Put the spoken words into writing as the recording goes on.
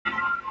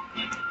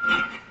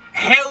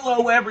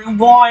Hello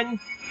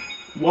everyone,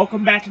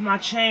 welcome back to my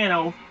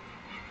channel,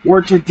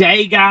 where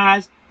today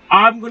guys,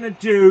 I'm gonna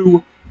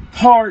do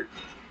part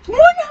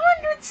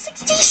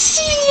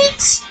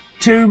 166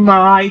 to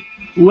my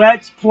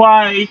Let's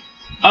Play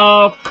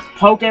of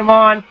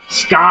Pokémon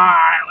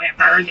Scarlet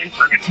version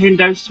for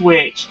Nintendo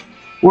Switch.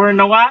 Where in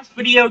the last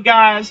video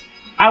guys,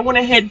 I went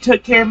ahead and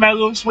took care of my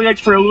little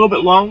Switch for a little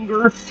bit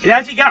longer. It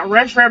actually got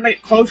restroom to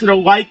get closer to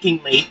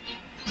liking me.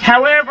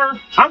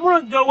 However, I'm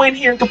going to go in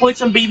here and complete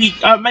some maybe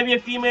a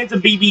few minutes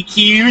of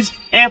BBQs,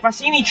 and if I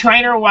see any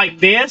trainer like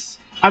this,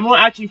 I'm going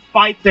to actually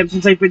fight them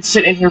since they've been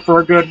sitting here for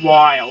a good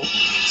while.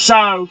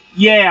 So,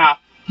 yeah.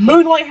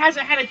 Moonlight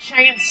hasn't had a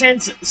chance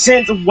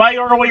since way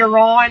earlier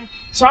on,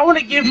 so I want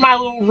to give my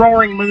little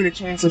Roaring Moon a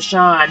chance to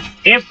shine.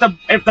 If the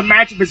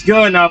matchup is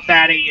good enough,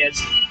 that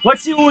is.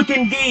 Let's see what we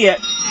can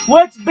get.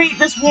 Let's beat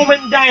this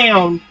woman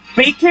down.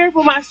 Be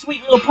careful, my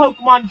sweet little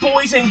Pokemon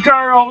boys and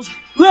girls.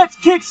 Let's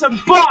kick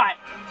some butt.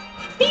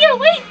 The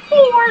Elite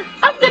Four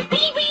of the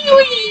BB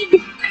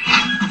League!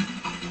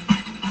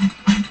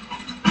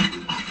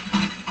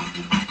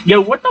 Yo,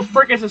 what the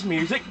frick is this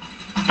music?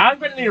 I've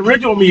been in the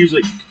original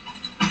music.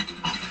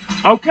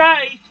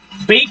 Okay,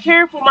 be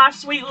careful, my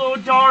sweet little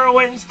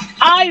darlings.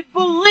 I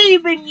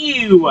believe in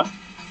you!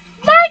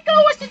 My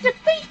goal is to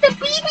defeat the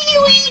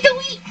BB League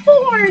Elite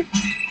Four!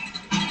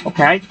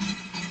 Okay.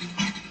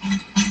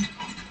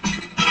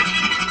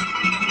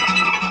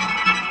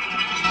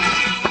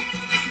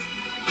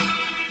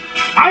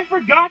 I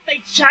forgot they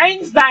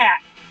changed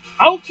that!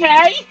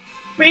 Okay!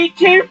 Be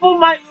careful,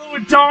 my little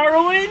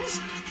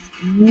darlings!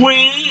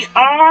 We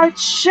are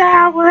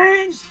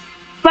challenged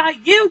by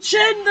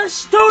Yuchen the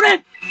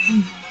student!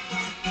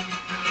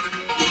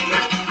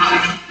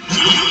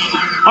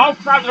 Oh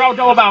crap, they're all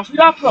double bounce. We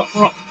got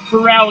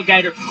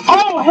Fersligatr.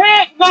 Oh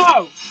heck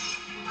no!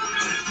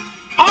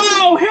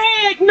 Oh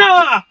heck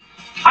no!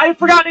 I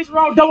forgot these were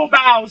all double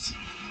bows.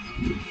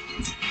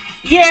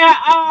 Yeah,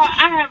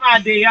 I have an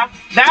idea.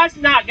 That's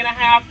not gonna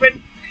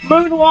happen.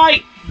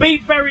 Moonlight, be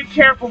very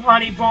careful,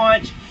 honey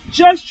bunch.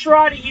 Just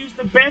try to use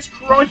the best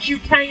crunch you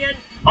can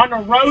on the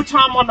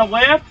Rotom on the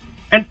left.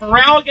 And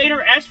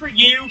Fersligatr, as for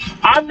you,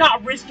 I'm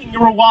not risking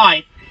your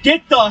life.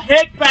 Get the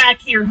heck back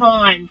here,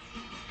 hon.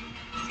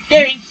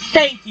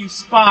 Thank you,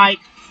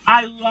 Spike.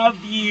 I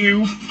love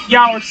you.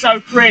 Y'all are so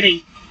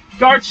pretty.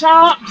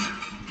 Garchomp,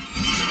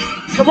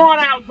 come on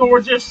out,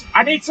 gorgeous.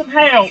 I need some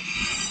help.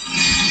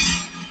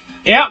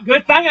 Yep,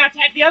 good thing I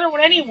attacked the other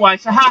one anyway,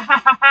 so ha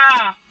ha ha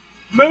ha.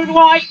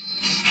 Moonlight,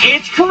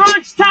 it's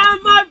crunch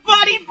time, my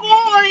buddy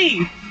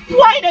boy!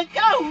 Way to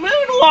go,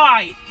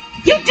 Moonlight!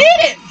 You did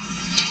it!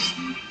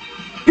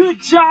 Good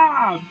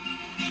job!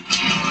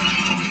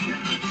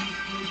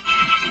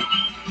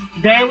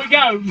 There we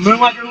go,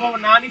 Moonlight to level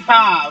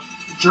 95.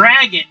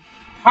 Dragon,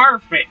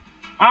 perfect.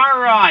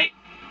 Alright.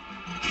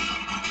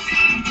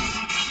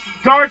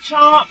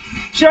 Garchomp,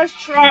 just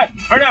try,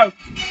 or no,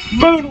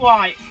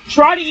 Moonlight,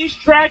 try to use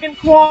Dragon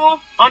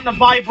Claw on the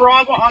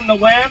Vibrava on the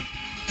left,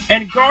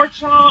 and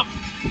Garchomp,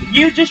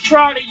 you just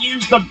try to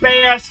use the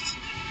best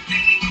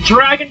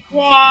Dragon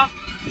Claw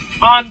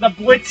on the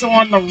Blitzel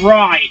on the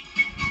right.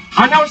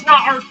 I know it's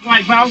not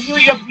Earthquake, but I'll heal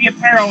you up if you're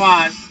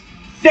paralyzed.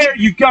 There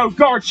you go,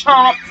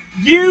 Garchomp.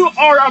 You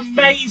are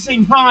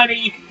amazing,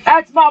 honey.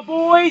 That's my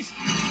boys.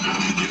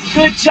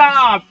 Good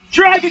job.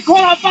 Dragon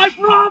Claw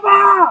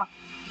Vibrava!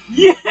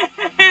 Yeah!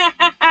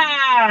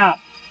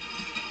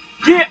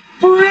 Get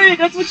free!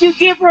 That's what you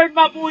get for it,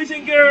 my boys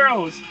and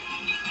girls!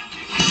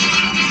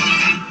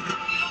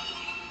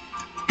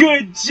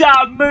 Good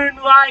job,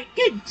 Moonlight!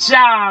 Good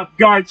job,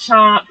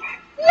 Garchomp!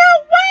 No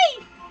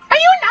way! Are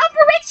you an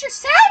Upper X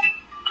yourself?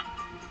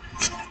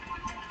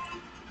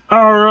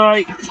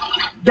 Alright,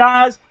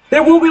 guys,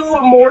 there will be a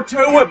little more to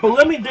it, but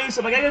let me do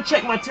something. I gotta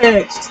check my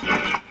text.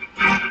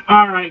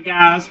 Alright,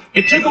 guys,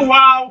 it took a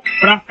while,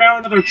 but I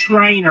found another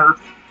trainer.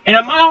 And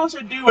I might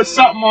also do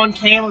something on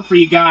camera for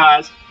you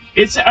guys.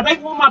 I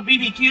think one of my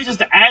BBQs is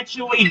to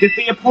actually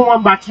defeat a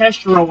Pokemon by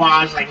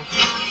terrestrializing.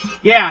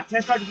 Yeah,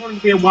 terrestrializing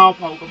to be a wild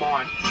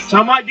Pokemon. So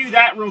I might do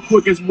that real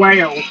quick as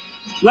well.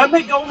 Let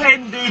me go ahead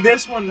and do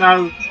this one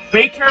though.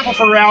 Be careful,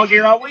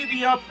 Fersligatr. I'll leave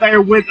you up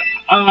there with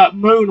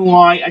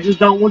Moonlight. I just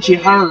don't want you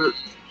hurt.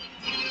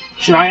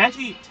 Should I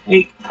actually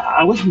take...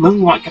 I wish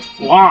Moonlight could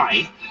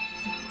fly.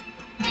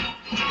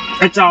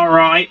 It's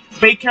alright.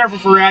 Be careful,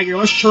 Fersligatr.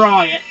 Let's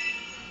try it.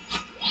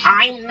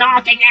 I'm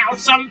knocking out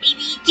some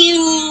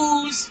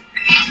BBQs!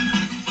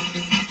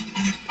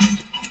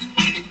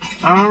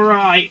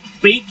 Alright,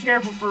 be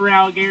careful,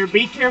 Fersligatr.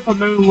 Be careful,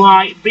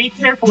 Moonlight. Be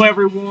careful,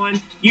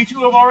 everyone. You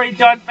two have already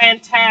done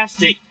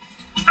fantastic.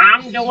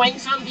 I'm doing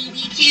some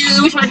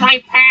BBQs with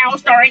my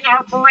pals during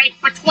our break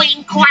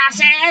between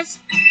classes.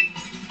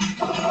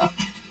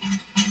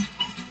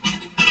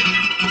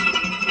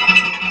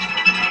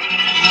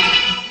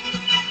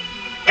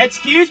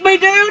 Excuse me,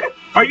 dude?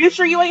 Are you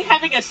sure you ain't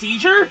having a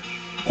seizure?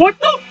 What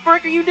the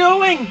frick are you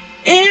doing?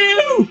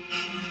 Ew!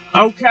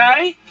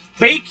 Okay,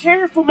 be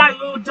careful, my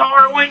little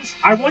darlings.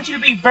 I want you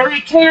to be very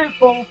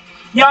careful.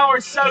 Y'all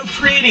are so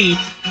pretty.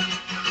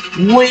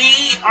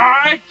 We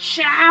are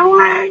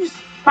challenged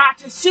by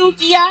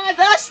Tsukiya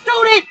the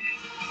student.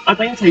 I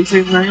think that's how you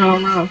say his name. I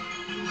don't know.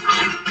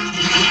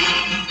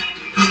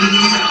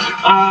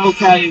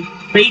 Okay,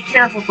 be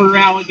careful for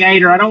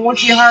Alligator. I don't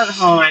want you hurt,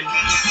 hon.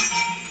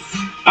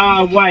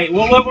 Wait,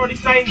 what level are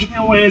these things?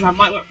 Depending on what it is, I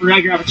might let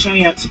Fersligatr have a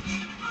chance.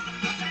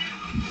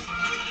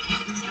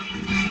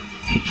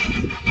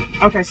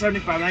 Okay,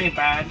 75, that ain't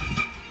bad.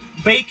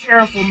 Be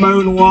careful,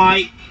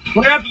 Moonlight.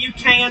 Whenever you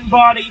can,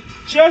 buddy,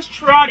 just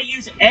try to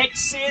use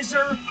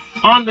X-Scissor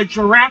on the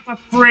Giraffe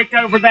Frick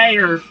over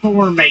there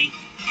for me.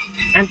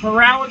 And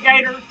for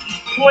Alligator,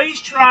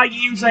 please try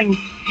using...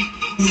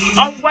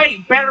 Oh,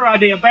 wait, better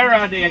idea,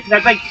 because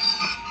I think...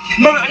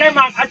 Never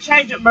mind, I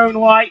changed it,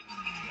 Moonlight.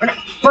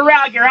 For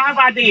Alligator, I have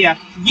an idea.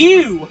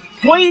 You,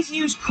 please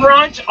use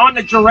Crunch on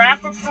the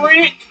Giraffe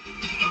Frick.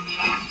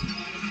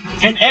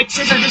 And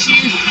X-Scissor just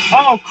use...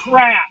 Oh,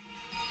 crap.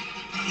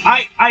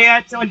 I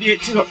accidentally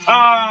did it too.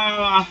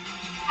 I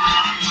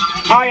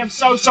am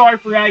so sorry,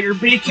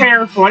 Fersligatr. Be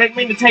careful. I didn't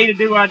mean to tell you to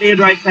do what I did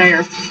right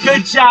there.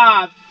 Good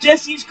job.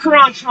 Just use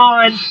Crunch,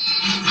 hon.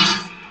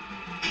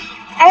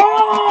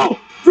 Oh!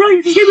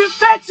 Fersligatr, just give me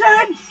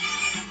affection!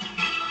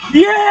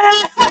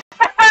 Yeah!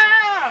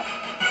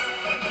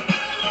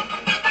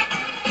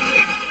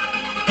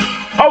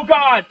 Oh,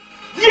 God.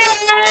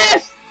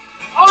 Yes!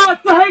 Oh,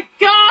 thank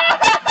God!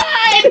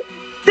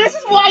 This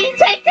is why you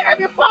take care of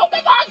your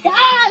Pokemon,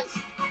 guys!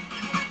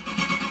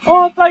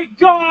 Oh, thank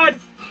God!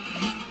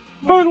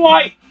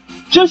 Moonlight,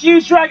 just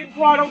use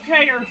Dragonfly, I don't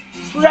care.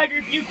 Fersligatr,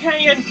 if you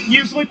can,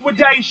 use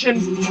Liquidation.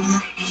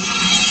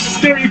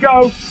 There you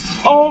go.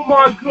 Oh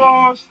my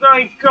gosh,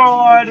 thank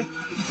God.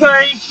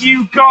 Thank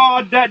you,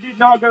 God, that did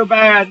not go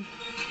bad.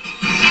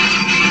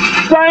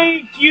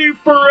 Thank you,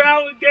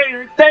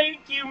 Fersligatr. Thank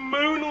you,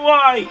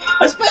 Moonlight.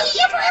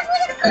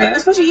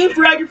 Especially you,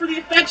 Fersligatr, for the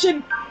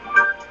affection.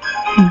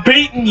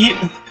 Beating you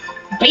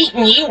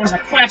was a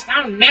quest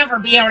I'll never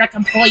be able to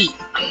complete.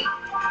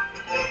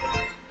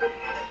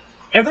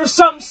 If there's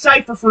something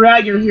safe for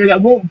Fersligatr here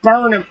that won't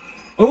burn him...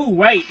 Ooh,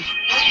 wait.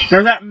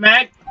 There's that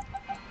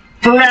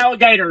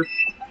Fersligatr,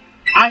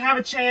 I have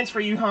a chance for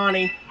you,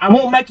 honey. I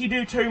won't make you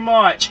do too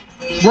much.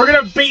 We're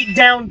gonna beat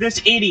down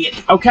this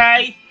idiot,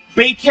 okay?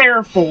 Be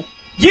careful.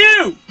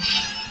 You!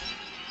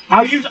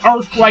 I'll use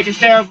Earthquake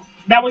instead of...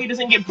 That way he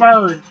doesn't get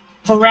burned.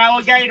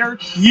 Fersligatr,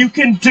 you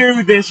can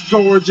do this,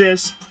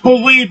 gorgeous.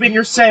 Believe in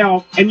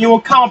yourself, and you'll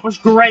accomplish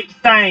great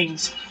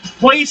things.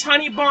 Please,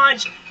 Honey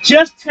Bunch,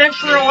 just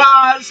test your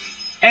eyes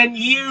and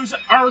use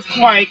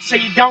Earthquake so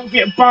you don't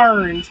get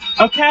burned,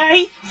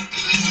 okay?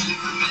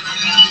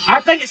 I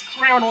think his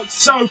crown looks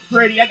so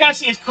pretty. I gotta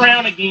see his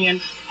crown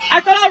again. I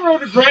thought I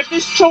would regret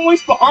this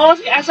choice, but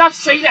honestly, as I've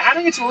seen it, I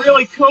think it's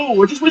really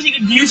cool. I just wish you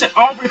could use it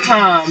all the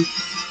time.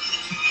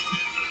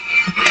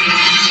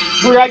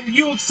 Fersligatr,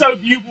 you look so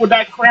beautiful with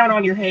that crown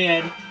on your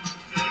head.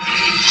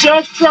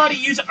 Just try to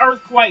use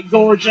Earthquake,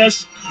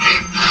 gorgeous.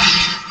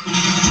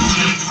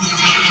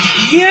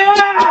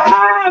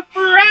 Yeah!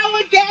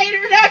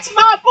 Fersligatr, that's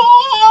my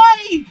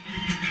boy!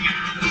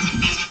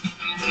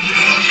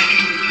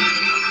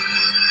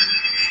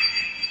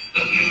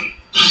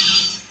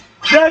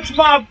 That's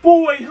my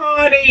boy,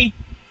 honey!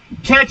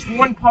 Catch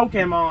one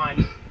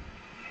Pokemon.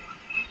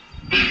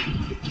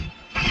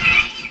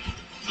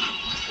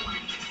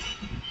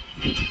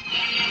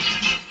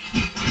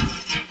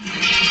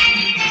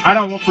 I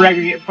don't want Fersligatr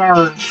to get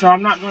burned, so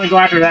I'm not going to go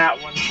after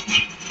that one.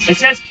 It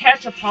says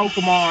catch a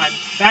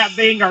Pokemon, that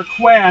being our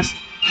quest.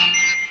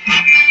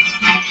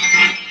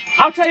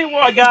 I'll tell you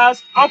what,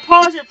 guys, I'll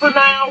pause it for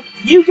now.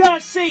 You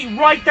guys see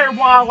right there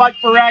why I like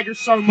Fersligatr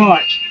so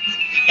much.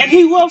 And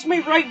he loves me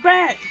right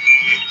back.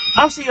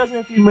 I'll see you guys in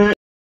a few minutes.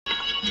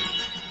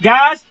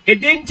 Guys,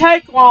 it didn't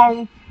take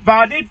long, but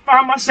I did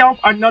find myself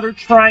another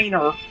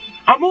trainer.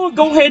 I'm going to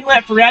go ahead and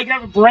let Fersligatr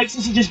have a break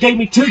since he just gave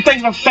me 2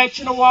 things of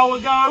affection a while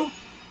ago.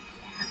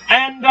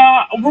 And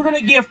we're going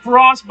to give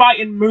Frostbite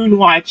and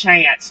Moonlight a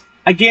chance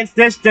against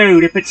this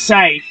dude if it's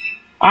safe.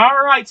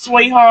 Alright,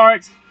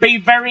 sweethearts, be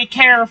very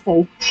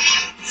careful.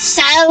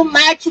 So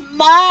much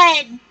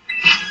mud!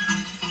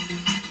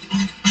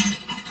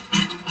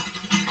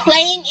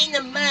 Playing in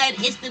the mud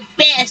is the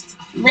best,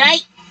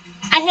 right?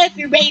 I hope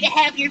you're ready to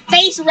have your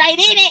face right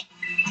in it.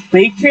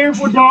 Be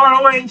careful,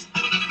 darlings.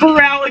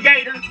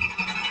 Fersligatr.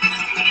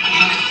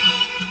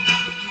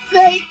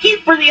 Thank you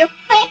for the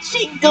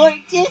affection,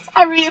 gorgeous.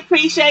 I really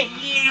appreciate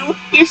you.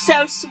 You're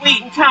so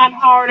sweet and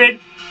kind-hearted,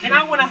 and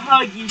I want to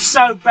hug you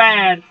so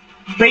bad.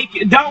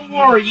 Don't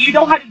worry, you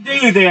don't have to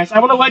do this. I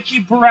want to let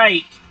you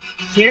break.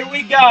 Here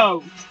we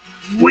go.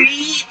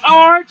 We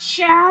are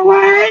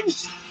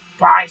challenged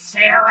by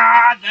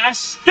Sarah the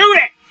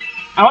student.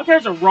 I like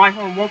there's a right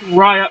horn walking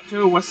right up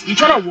to us. You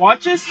trying to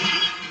watch us?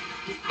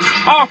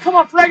 Oh, come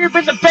on, Fersligatr's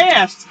been the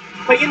best.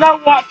 But you know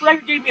what?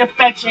 Fersligatr gave me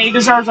affection. He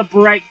deserves a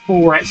break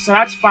for it, so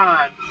that's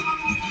fine.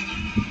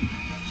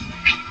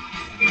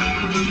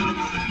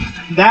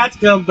 That's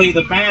gonna be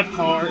the bad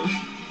part.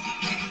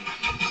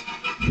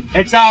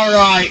 It's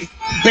alright.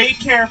 Be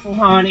careful,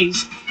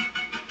 honeys.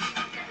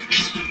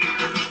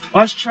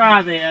 Let's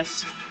try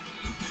this.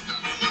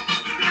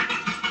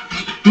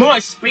 My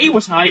speed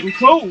was heightened.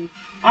 Cool.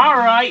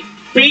 Alright.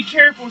 Be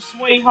careful,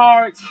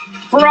 sweethearts.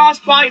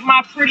 Frostbite,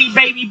 my pretty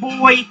baby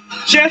boy.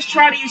 Just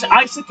try to use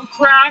Icicle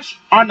Crash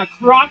on the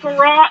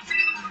Crocodile.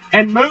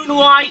 And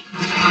Moonlight,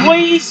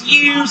 please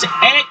use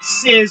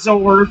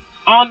X-Scissor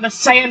on the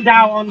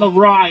Sandile on the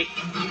right.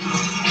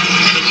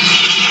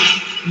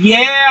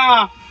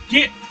 Yeah!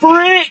 Get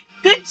frick!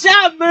 Good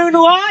job,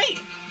 Moonlight!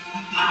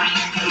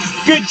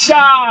 Good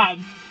job!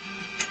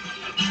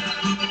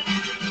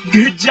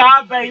 Good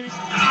job, baby!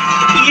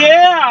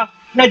 Yeah!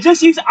 Now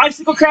just use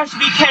Icicle Crash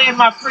BK,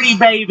 my pretty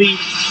baby.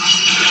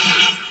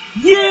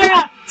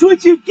 Yeah! That's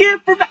what you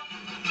get for that.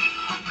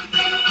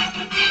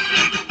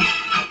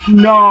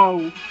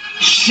 No.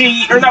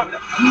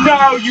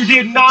 No, you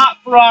did not,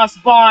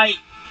 Frostbite.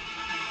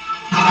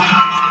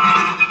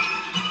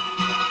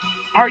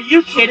 Are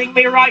you kidding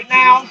me right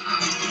now?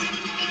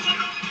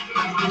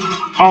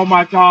 Oh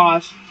my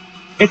gosh.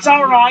 It's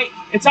alright.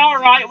 It's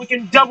alright. We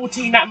can double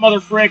team that mother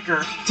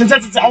fricker. Since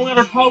that's its only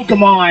other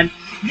Pokemon.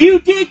 You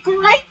did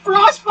great,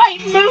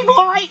 Frostbite and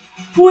Moonlight!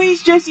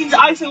 Please just use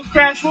Icicle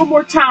Crash one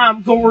more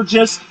time,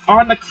 gorgeous,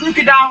 on the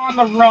Crocodile on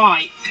the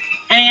right.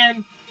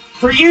 And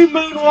for you,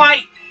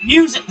 Moonlight,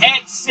 use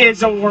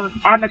X-Scissor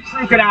on the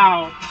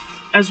Crocodile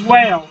as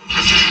well.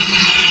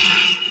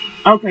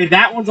 Okay,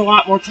 that one's a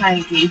lot more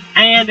tanky.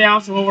 And they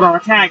also lowered our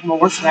attack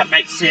more, so that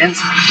makes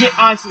sense. Get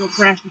Icicle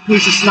Crash, you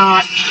piece of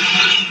snot.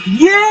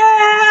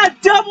 Yeah!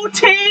 Double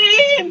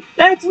team!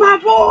 That's my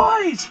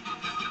boys!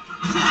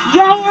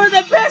 Y'all are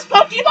the best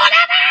Pokemon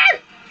ever!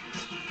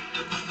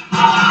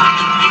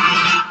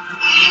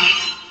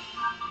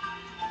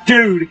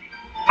 Dude,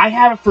 I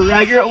have a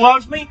Fersligatr that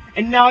loves me,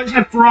 and now I just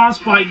have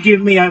Frostbite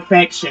give me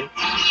affection.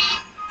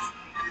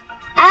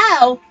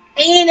 Ow!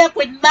 I ended up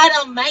with mud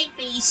on my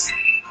face.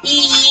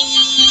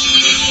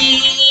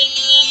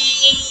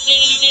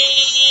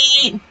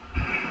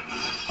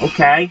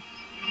 Okay.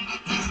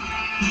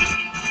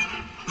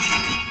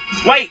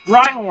 Wait,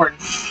 Rhyhorn.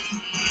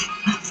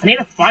 I need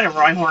to fight a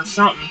Rhyhorn or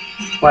something,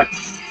 but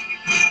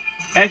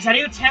I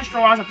need to test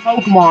as a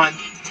Pokemon.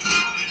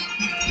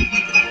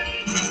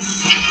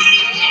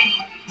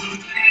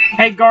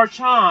 Hey,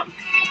 Garchomp.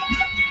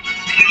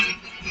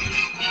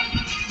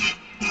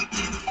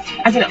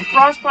 I said,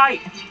 Frostbite,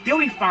 you'll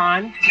be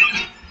fine.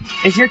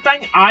 Is your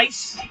thing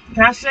ice?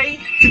 Can I see?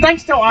 Is your thing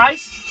still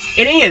ice?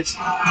 It is.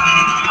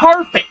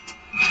 Perfect.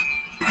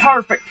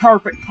 Perfect,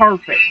 perfect,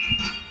 perfect.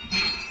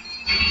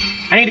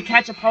 I need to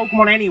catch a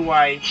Pokemon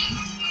anyway.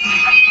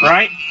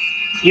 Right?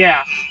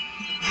 Yeah.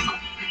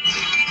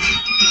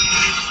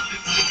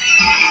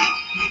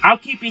 I'll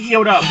keep you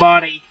healed up,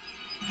 buddy.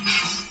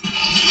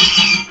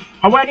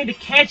 Oh, I need to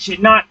catch it,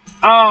 not...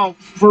 Oh,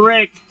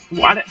 frick.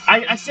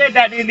 I said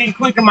that and it didn't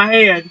click in my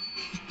head.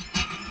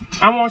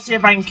 I want to see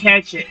if I can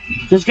catch it.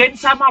 Just get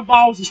inside my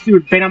balls, you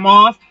stupid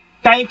Venomoth.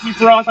 Thank you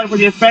for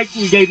the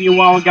affection you gave me a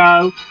while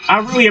ago. I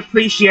really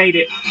appreciate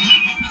it.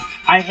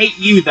 I hate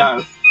you,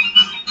 though.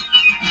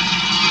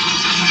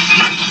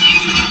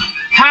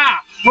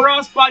 Ha!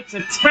 Frostbite's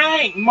a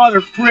tank,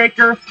 mother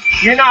fricker.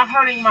 You're not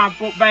hurting my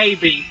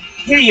baby.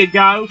 Here you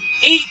go.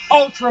 Eat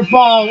Ultra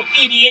Ball,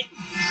 idiot.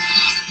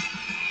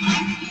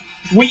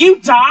 Will you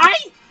die?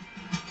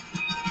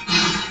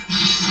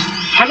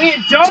 I mean,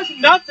 it does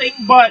nothing,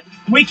 but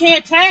we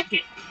can't attack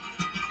it.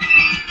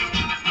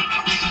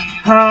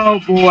 Oh,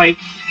 boy.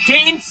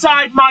 Get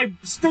inside my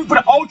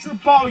stupid Ultra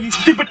Ball, you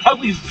stupid,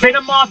 ugly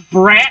Venomoth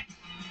brat.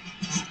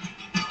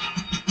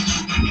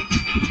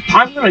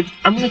 I'm gonna...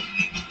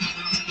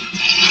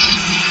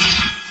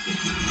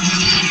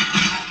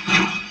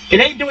 It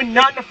ain't doing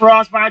nothing to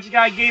Frostbite, I just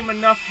gotta give him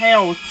enough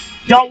health.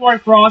 Don't worry,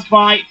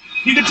 Frostbite.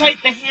 You can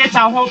take the hits,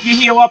 I'll help you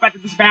heal up after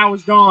this battle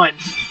is gone.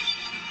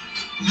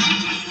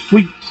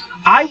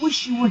 I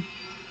wish you would...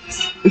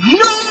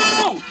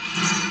 No!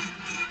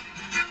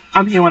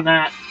 I'm healing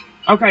that.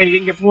 Okay, you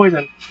didn't get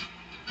poisoned.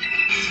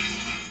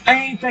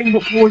 Anything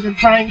but poison,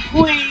 Fang,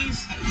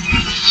 please!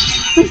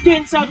 Please get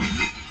inside.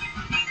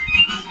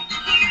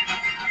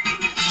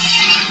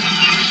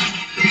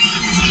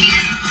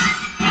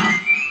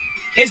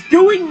 It's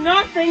doing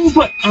nothing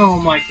but... Oh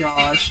my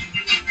gosh.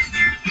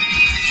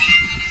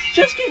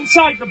 Just get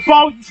inside the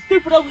ball, you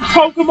stupid ugly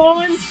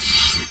Pokemon!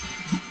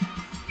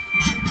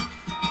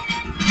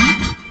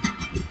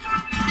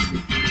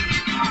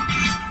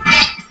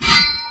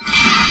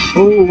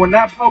 Oh, when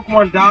that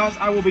Pokemon dies,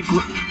 I will be...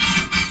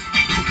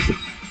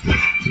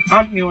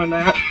 I'm healing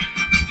that.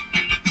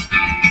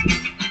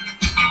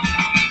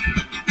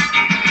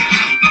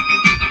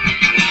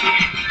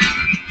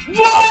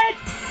 What?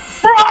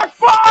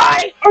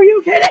 Frostbite! Are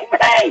you kidding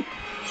me?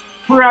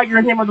 Fersligatr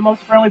and him are the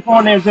most friendly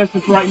Pokemon in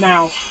existence right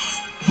now.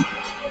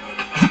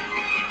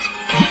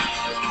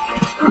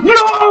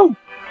 No!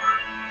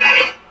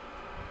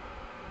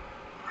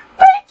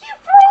 Thank you,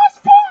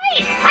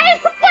 Frostbite! I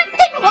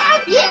fucking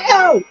love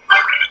you!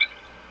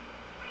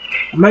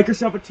 Make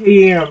yourself a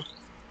TM.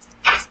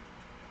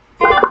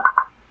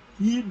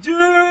 You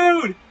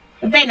dude!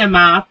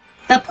 Venomoth,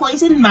 the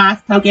poison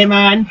moth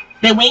Pokemon.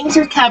 The wings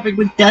are covered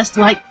with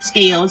dust-like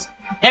scales.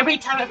 Every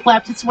time it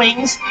flaps its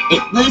wings,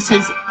 it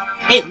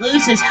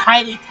loses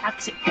highly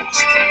toxic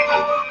dust.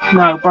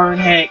 No, burn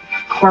heck.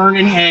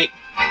 Burning heck.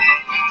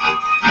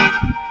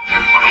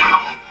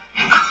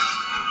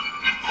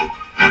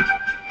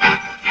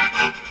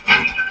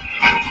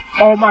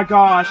 Oh my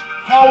gosh.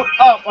 Hold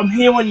up, I'm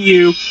healing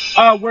you.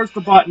 Where's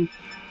the button?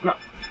 No,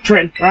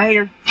 Trent, right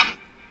here.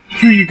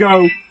 Here you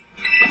go.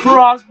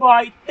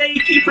 Frostbite,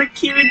 thank you for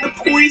curing the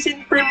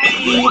poison for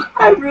me.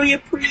 I really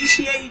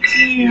appreciate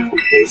you.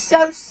 You're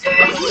so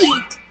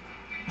sweet.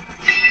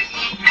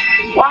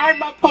 Why are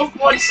my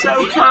Pokemon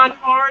so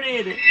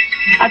kind-hearted?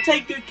 I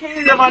take good care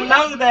of them, I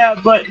know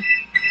that, but...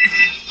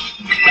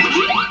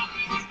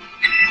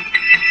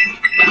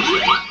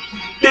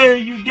 There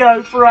you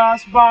go,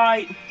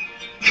 Frostbite.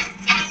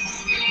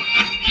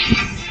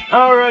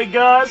 Alright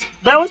guys,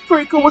 that was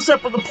pretty cool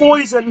except for the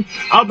poison.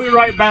 I'll be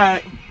right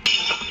back.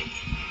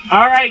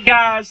 Alright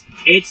guys,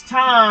 it's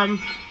time.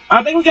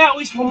 I think we got at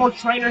least one more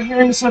trainer here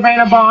in the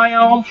Savannah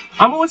biome.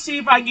 I'm going to see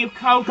if I can give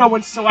Coco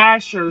and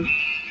Slasher,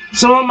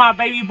 some of my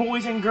baby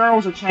boys and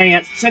girls, a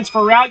chance. Since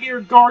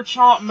Fersligatr,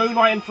 Garchomp,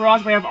 Moonlight, and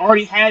Frostbite have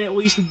already had at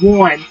least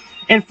one.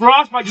 And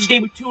Frostbite just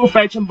gave me 2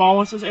 affection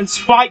bonuses, and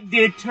Spike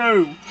did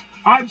too.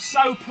 I'm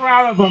so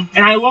proud of them,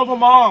 and I love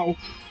them all.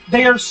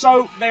 They are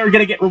going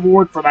to get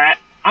reward for that.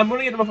 I'm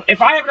going to get them,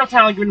 if I have enough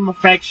time, I'll give them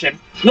affection.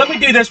 Let me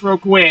do this real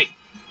quick.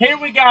 Here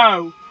we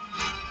go.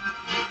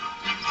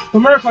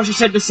 Remember, she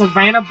said the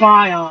Savannah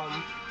biome.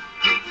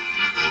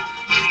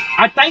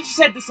 I think she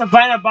said the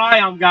Savannah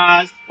biome,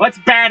 guys. Let's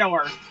battle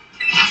her.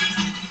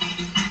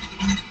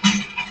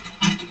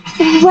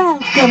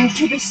 Welcome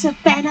to the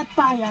Savannah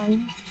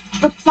biome.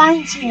 The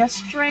plains here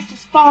stretch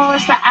as far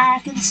as the eye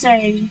can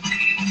see.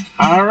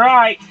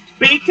 Alright.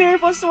 Be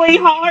careful,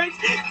 sweethearts.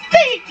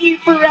 Thank you,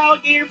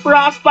 Fersligatr,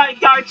 Frostbite,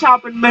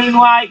 Garchomp, and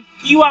Moonlight.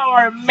 You all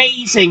are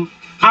amazing.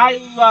 I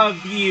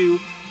love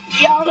you.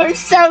 Y'all are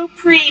so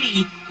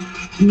pretty.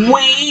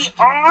 We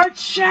are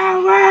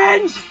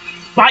challenged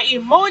by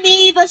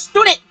Imoni the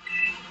student.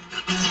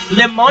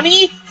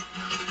 Lemoni?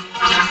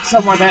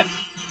 Something like that.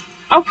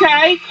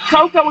 Okay,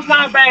 Coco was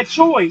not a bad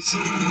choice.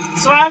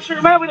 Slasher,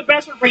 it might be the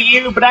best one for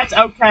you, but that's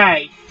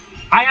okay.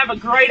 I have a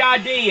great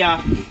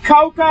idea.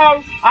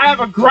 Coco, I have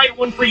a great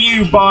one for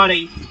you,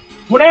 buddy.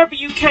 Whenever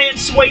you can,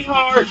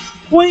 sweetheart,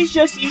 please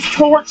just use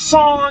Torch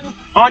Song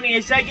on the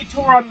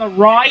Executor on the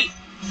right.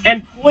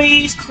 And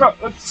please,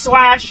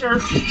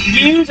 Slasher,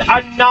 use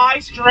a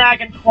nice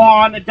Dragon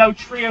Claw on the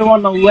Dotrio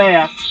on the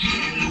left.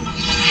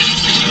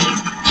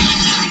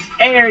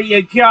 There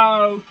you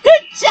go.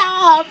 Good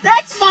job!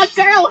 That's my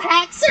girl,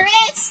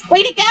 Haxorus!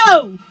 Way to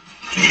go!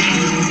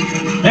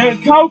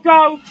 And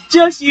Coco,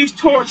 just use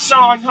Torch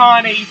Song,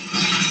 honey.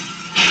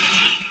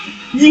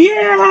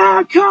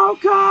 Yeah,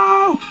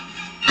 Coco!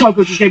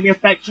 Coco just gave me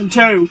affection,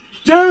 too.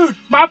 Dude,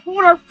 my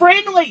Port are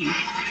friendly!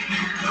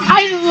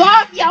 I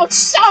love y'all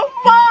so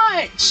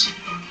much!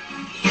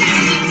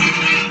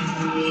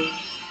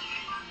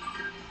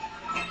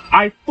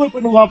 I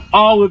flippin' love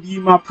all of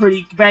you, my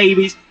pretty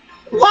babies.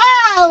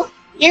 Wow!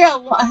 You're a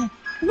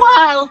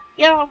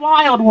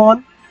wild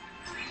one.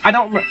 I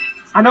know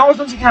I was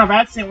doing some kind of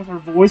accent with her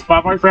voice, but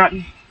I've already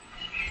forgotten.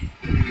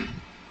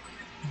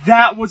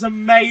 That was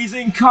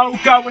amazing,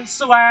 Coco and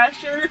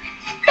Slasher.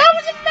 That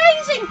was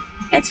amazing!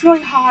 It's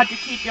really hard to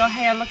keep your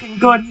hair looking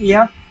good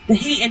here. The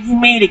heat and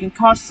humidity can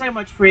cause so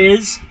much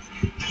frizz.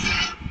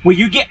 Will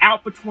you get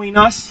out between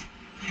us?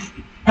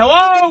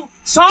 Hello?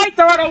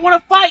 Scyther, I don't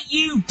want to fight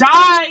you!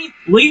 Die!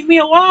 Leave me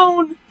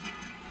alone!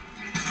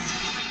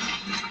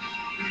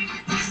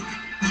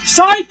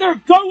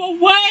 Scyther, go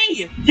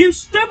away! You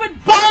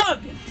stupid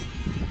bug!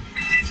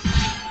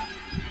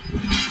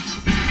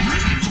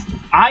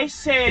 I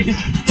said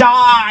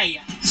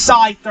die!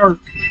 Scyther,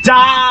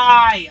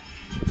 die!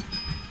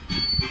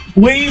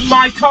 Leave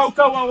my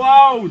Coco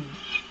alone!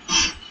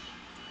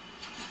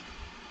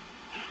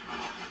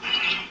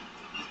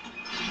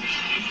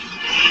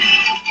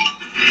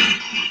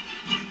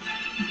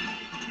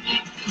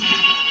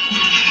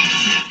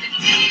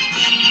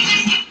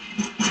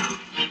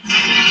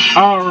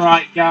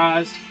 Alright,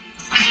 guys.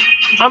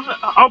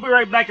 I'll be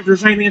right back if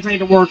there's anything I need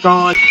to work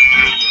on.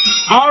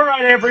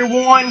 Alright,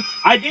 everyone.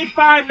 I did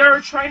find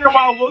Nerd Trainer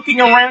while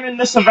looking around in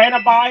the Savannah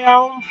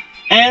biome.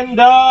 And,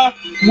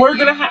 we're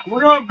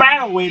gonna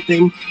battle with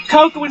him.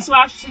 Coco and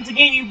Slasher, since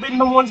again, you've been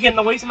the ones getting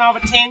the least amount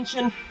of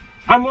attention,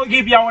 I'm gonna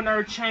give y'all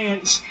another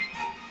chance.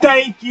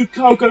 Thank you,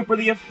 Coco, for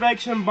the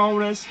affection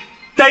bonus.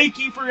 Thank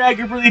you,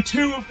 Fersligatr, for the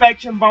 2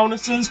 affection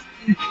bonuses.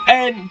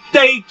 And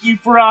thank you,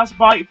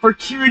 Frostbite, for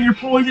curing your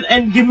poison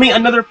and giving me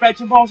another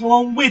affection bonus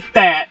along with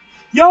that.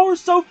 Y'all are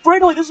so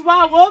friendly. This is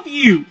why I love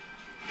you.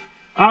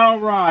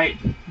 Alright.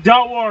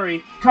 Don't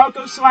worry.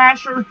 Coco,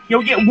 Slasher,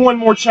 you'll get one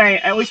more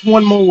chance. At least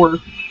one more.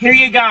 Here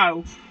you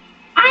go.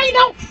 I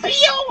don't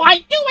feel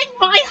like doing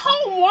my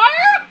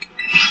homework!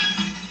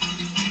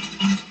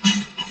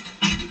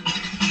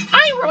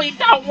 I really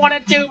don't want to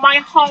do my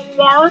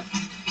homework.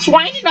 So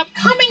I ended up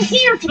coming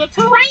here to the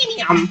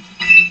terrarium.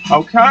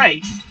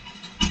 Okay.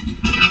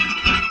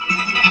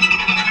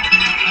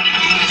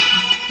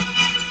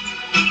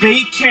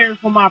 Be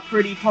careful, my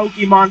pretty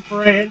Pokemon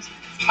friends.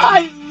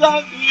 I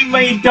love you,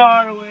 my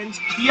darlings.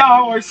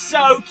 Y'all are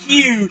so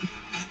cute.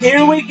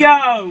 Here we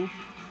go.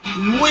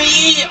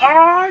 We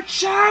are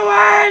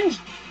challenged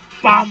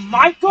by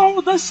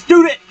Michael the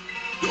student.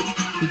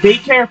 Be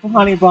careful,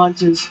 honey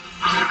bunches.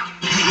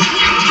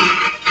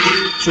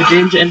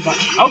 Shedinja and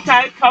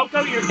okay,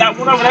 Coco, that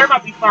one over there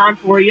might be fine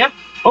for you.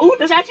 Oh,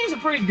 this actually is a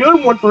pretty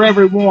good one for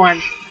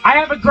everyone. I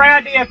have a great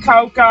idea,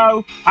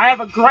 Coco. I have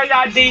a great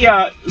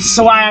idea,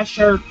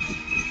 Slasher.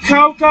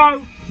 Coco,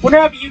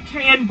 whenever you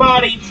can,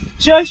 buddy,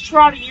 just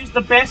try to use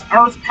the best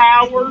Earth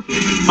power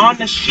on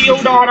the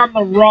shield on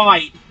the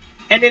right.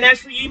 And then as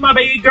for you, my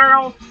baby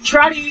girl,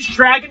 try to use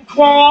Dragon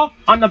Claw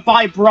on the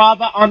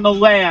Vibrava on the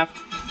left.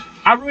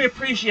 I really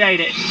appreciate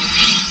it.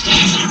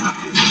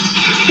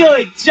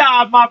 Good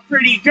job, my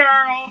pretty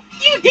girl.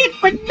 You did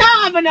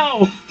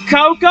phenomenal.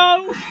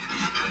 Coco,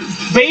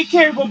 be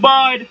careful,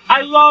 bud.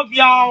 I love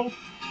y'all.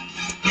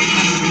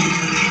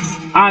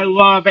 I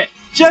love it.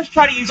 Just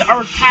try to use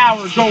Earth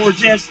power,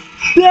 gorgeous.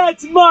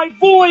 That's my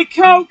boy,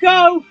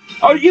 Coco.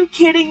 Are you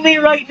kidding me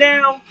right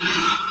now?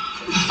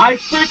 I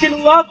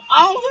freaking love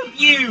all of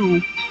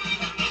you.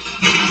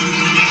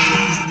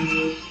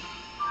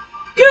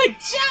 Good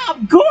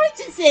job,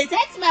 gorgeouses.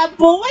 That's my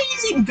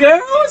boys and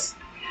girls.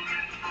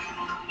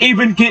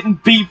 Even getting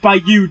beat by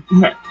you.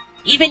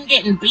 Even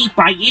getting beat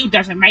by you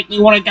doesn't make me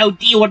want to go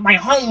deal with my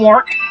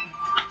homework.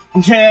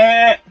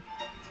 Yeah.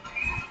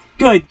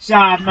 Good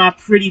job, my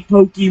pretty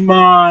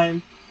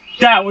Pokemon.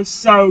 That was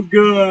so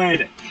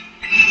good.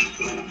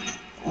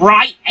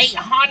 Write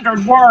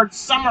 800 words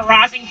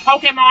summarizing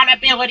Pokemon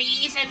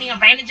abilities and the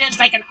advantages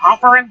they can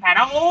offer in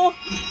battle.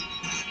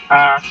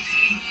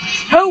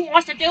 Who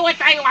wants to do a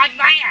thing like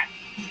that?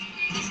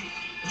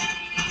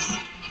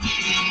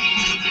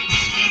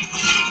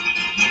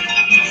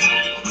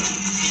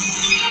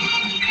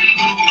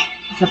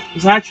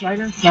 Is that a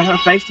trainer? Not her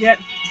face yet?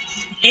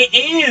 It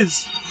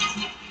is!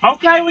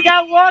 Okay, we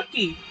got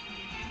lucky!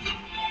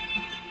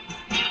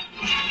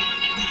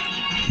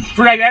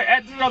 Greg,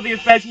 after all the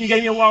affection you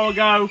gave me a while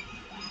ago,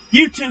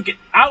 you took it.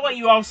 I'll let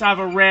you also have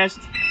a rest.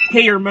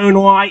 Here,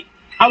 Moonlight.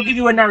 I'll give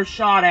you another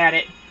shot at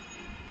it.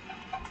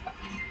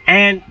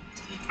 And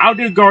I'll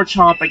do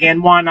Garchomp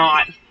again, why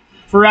not?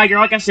 Fragger,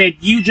 like I said,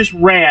 you just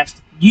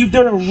rest. You've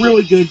done a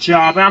really good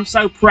job, and I'm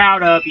so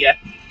proud of you.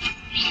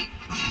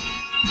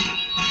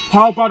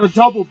 How about a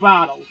double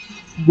battle?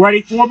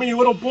 Ready for me,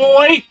 little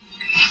boy?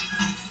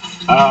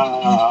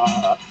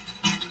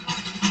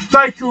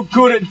 Think you're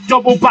good at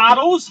double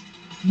battles?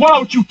 Why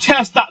don't you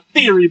test that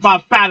theory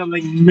by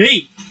battling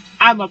me?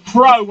 I'm a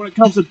pro when it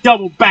comes to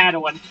double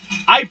battling.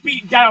 I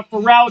beat down a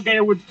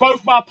Fersligatr with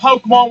both my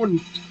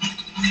Pokemon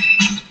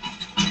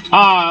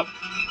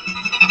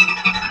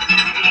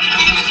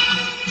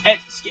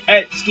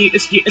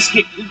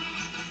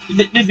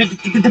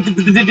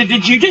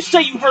Did you just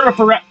say you heard of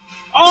Fersligatr?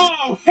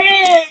 Oh,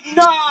 heck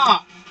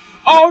nah!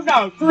 Oh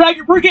no,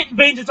 Fersligatr, we're getting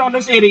vengeance on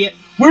this idiot.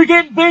 We're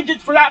getting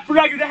vengeance for that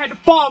Fersligatr that had to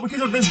fall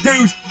because of this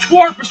dude's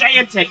dwarfish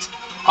antics.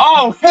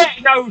 Oh,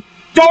 heck no.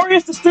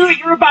 Darius the student,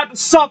 you're about to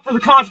suffer the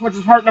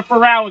consequences of hurting a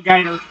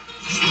Fersligatr.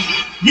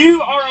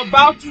 You are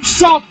about to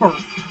suffer.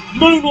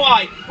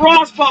 Moonlight,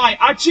 Frostbite,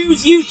 I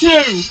choose you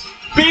too.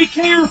 Be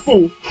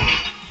careful.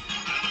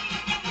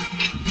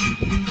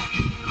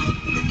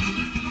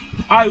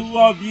 I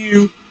love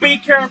you. Be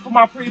careful,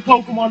 my pretty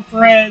Pokemon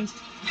friends.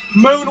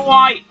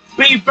 Moonlight,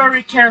 be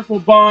very careful,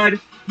 bud.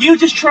 You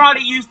just try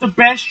to use the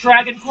best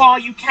Dragon Claw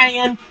you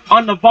can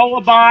on the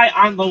Volibite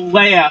on the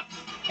left.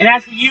 And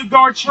as for you,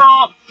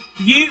 Garchomp,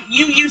 you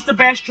use the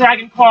best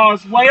Dragon Claw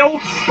as well,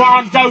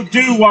 on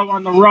Doduo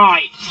on the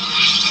right.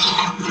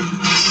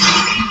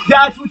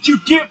 That's what you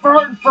get for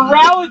hurting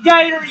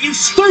Fersligatr, you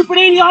stupid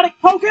idiotic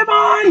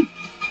Pokemon!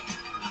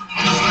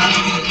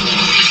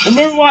 And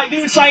Moonlight,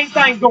 do the same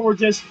thing,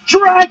 gorgeous.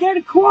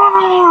 Dragon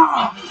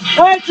Claw!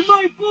 That's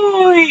my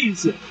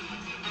boys!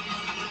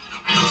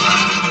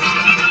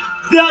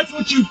 That's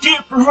what you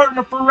get for hurting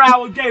a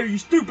Fersligatr, you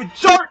stupid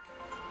jerk!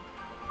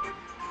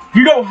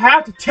 You don't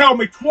have to tell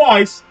me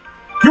twice.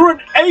 You're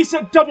an ace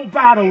at double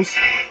battles.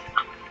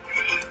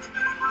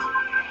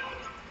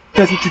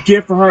 That's what you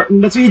get for hurting.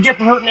 That's what you get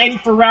for hurting any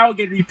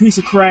Fersligatr, you piece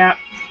of crap.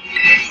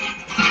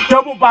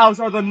 Double battles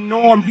are the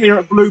norm here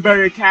at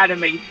Blueberry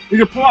Academy. You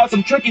can pull out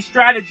some tricky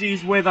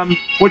strategies with them,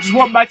 which is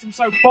what makes them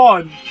so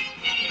fun.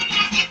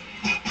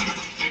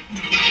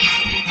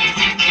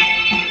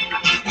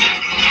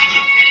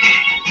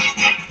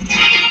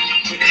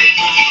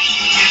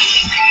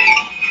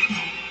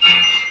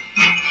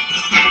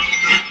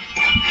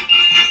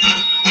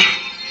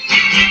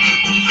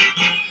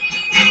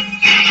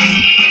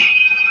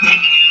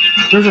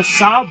 There's a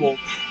Sobble.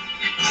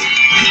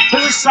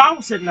 There's a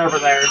Sobble sitting over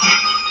there.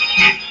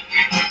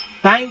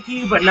 Thank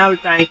you, but no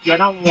thank you. I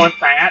don't want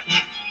that.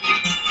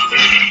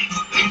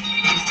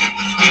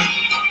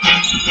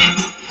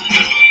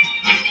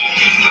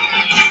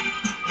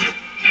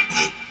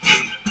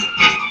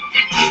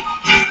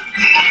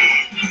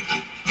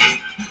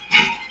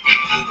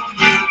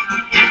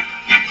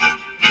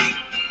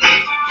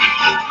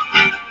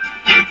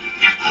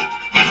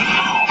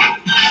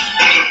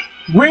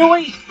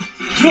 Really?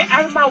 Get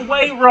out of my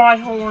way,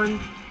 Rhyhorn.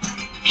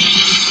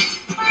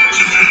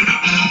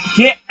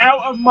 Get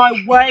out of my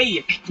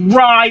way,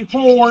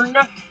 Rhyhorn.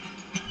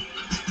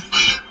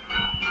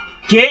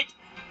 Get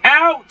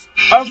out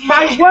of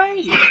my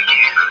way.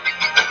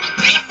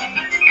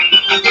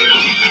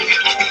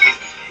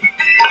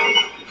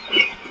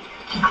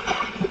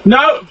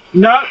 No,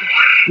 no,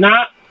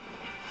 no.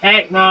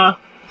 Heck no.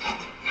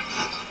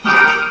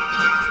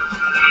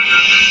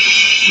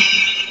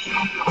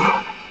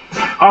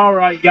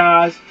 Alright,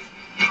 guys.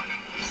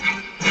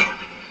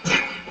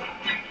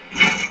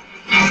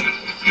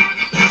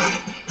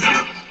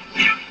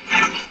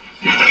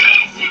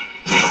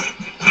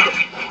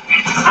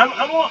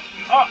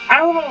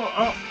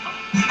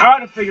 I ought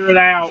to figure it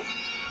out.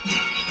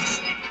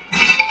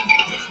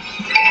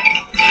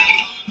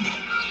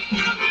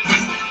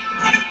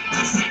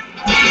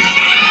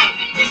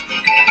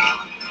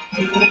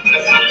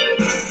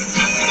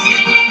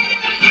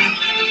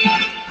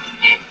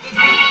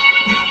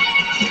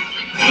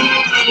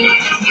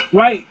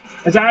 Wait,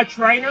 is that a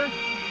trainer?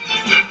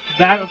 Does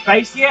that have a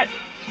face yet?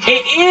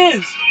 It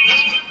is!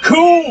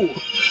 Cool!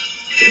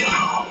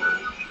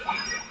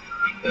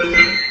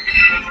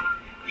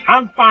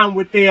 I'm fine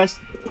with this.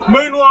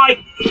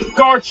 Moonlight,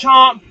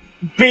 Garchomp,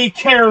 be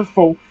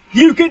careful.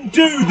 You can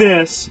do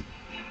this.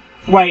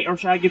 Wait, or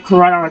should I give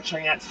Koraidon a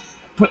chance?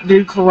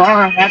 Dude,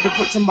 Koraidon had to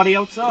put somebody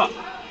else up.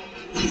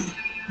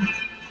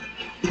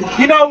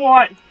 You know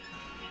what?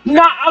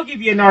 Nah, I'll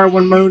give you another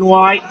one,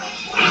 Moonlight.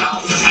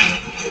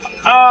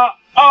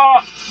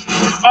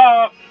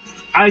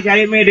 I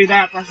didn't mean to do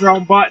that. Press the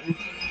wrong button.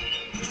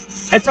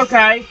 It's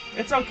okay.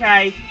 It's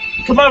okay.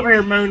 Come over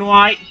here,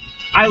 Moonlight.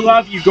 I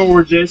love you,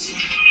 gorgeous.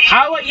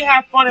 I'll let you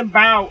have fun and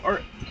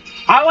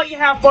I'll let you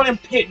have fun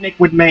and picnic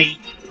with me.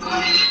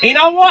 And you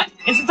know what?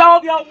 And since all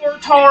of y'all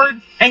worked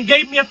hard and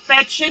gave me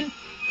affection,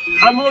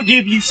 I'm gonna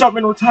give you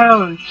something in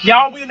return.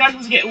 Y'all be the next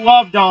ones to get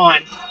loved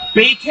on.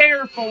 Be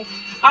careful.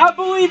 I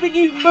believe in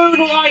you,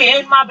 Moonlight,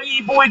 and my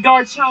baby boy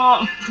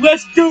Garchomp.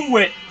 Let's do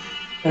it.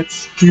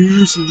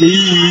 Excuse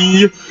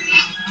me.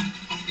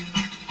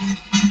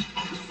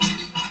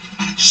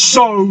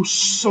 So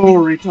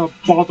sorry to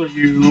bother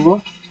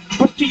you,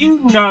 but do you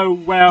know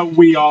where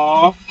we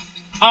are?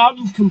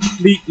 I'm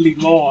completely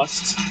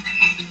lost.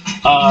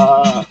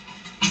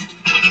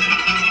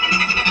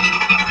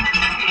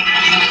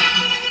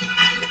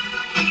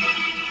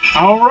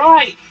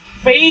 Alright,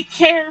 be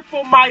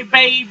careful, my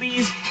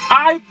babies.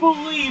 I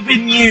believe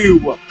in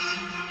you.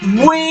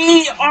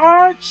 We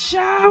are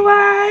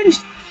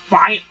challenged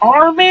by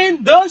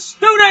Armin the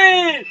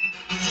student.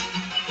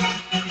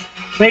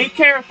 Be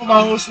careful,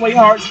 my little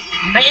sweethearts.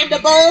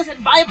 Mandibles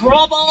and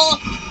Vibrava.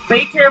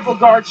 Be careful,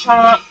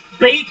 Garchomp.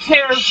 Be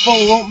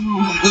careful,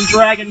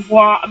 Dragonfly.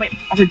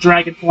 I said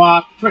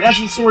Dragonfly. That's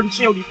a Sword and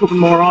Shield, you flipping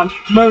moron.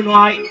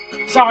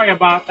 Moonlight. Sorry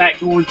about that,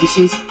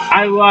 gorgeouses.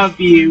 I love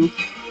you.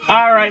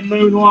 Alright,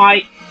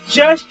 Moonlight.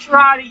 Just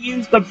try to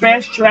use the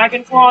best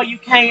Dragonfly you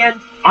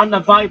can on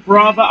the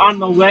Vibrava on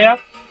the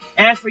left.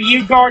 As for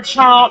you,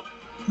 Garchomp,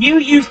 you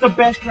use the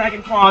best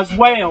Dragonfly as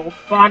well,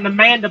 but on the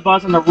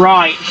Mandibuzz on the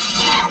right.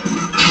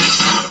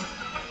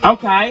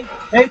 Okay,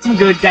 that's some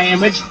good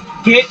damage.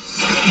 Get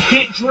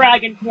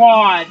Dragon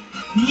Quad.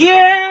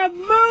 Yeah,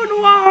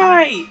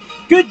 Moonlight!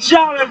 Good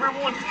job,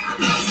 everyone.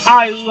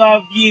 I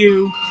love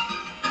you.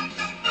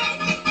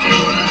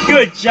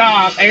 Good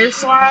job, Air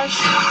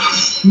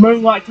Slash.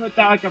 Moonlight took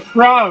that like a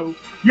pro.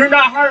 You're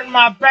not hurting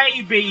my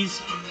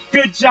babies.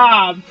 Good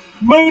job.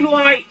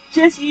 Moonlight,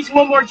 just use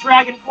one more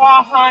Dragon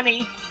Claw,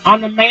 honey,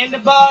 on the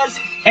Mandibuzz.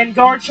 And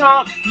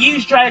Garchomp,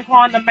 use Dragon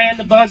Claw on the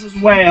Mandibuzz as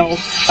well.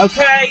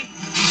 Okay?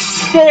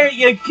 There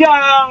you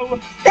go.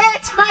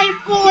 That's my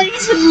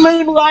boys,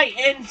 Moonlight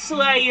and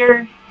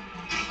Slayer.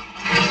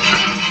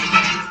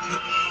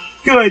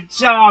 Good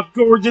job,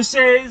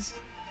 gorgeouses.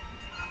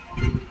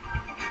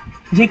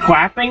 Is he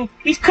clapping?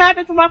 He's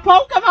clapping for my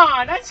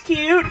Pokemon. That's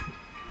cute.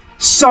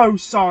 So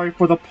sorry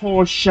for the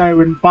poor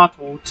show and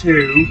battle,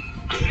 too.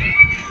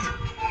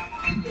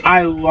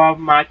 I love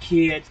my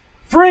kids.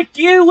 Frick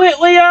you,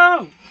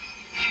 Litleo!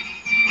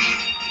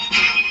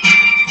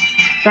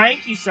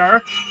 Thank you,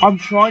 sir. I'm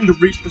trying to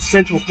reach the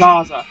Central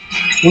Plaza.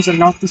 Was it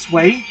not this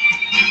way?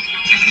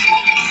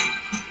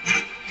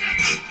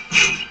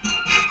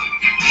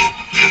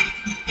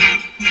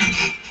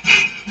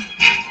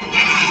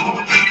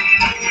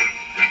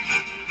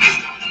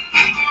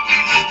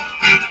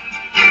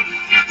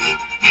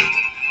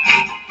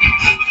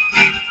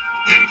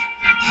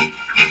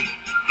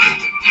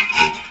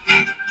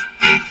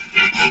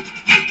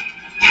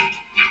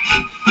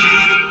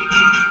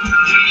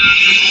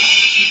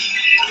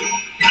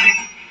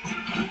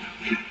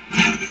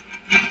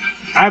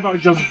 I about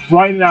just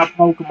right in that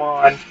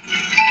Pokemon.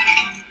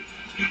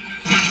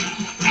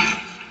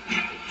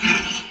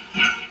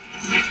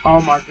 Oh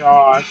my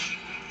gosh.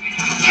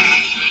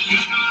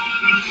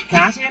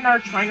 Can I see another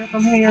trainer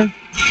from here?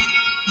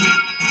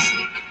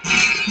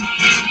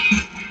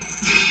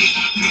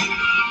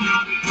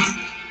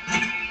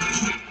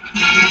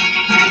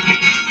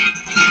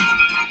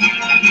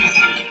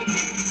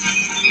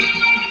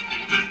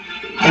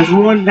 There's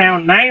one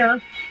down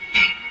there.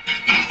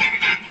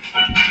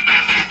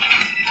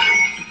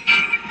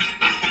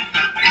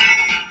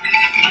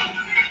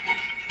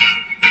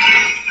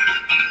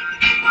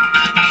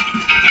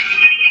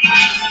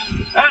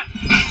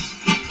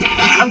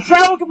 I'm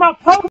trying to look at my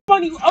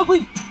Pokemon, you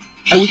ugly...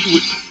 I wish you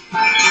would...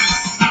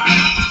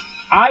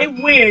 I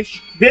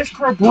wish this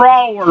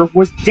Crabrawler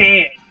was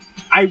dead.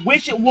 I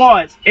wish it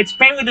was. Its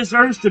family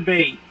deserves to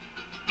be.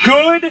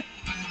 Good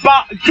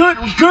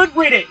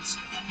riddance.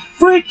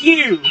 Frick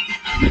you.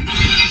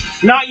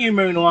 Not you,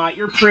 Moonlight.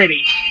 You're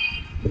pretty.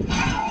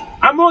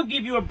 I'm gonna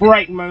give you a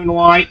break,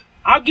 Moonlight.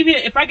 I'll give you,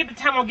 if I get the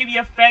time, I'll give you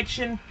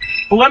affection.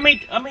 But let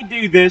me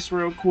do this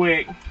real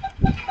quick.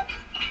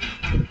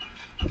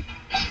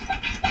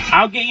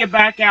 I'll get you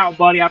back out,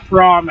 buddy, I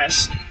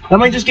promise.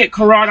 Let me just get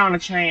Koraidon a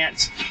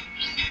chance.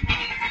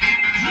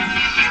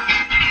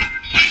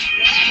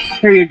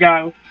 Here you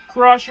go.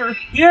 Crusher,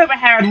 you haven't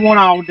had one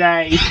all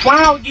day.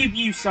 Why don't I give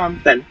you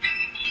something?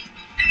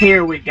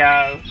 Here we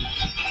go.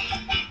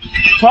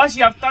 Plus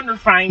you have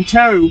Thunderfang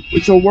too,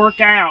 which will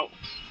work out.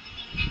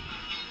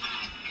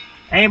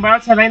 Anybody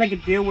else have anything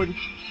to deal with?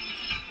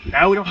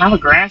 No, we don't have a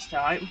grass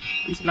type.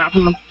 At least not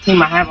from the team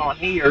I have on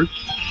here.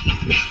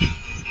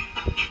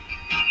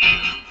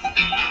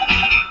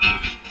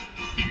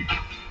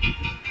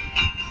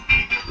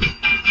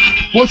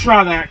 We'll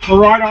try that.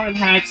 Koraidon and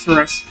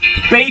Haxorus.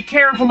 Be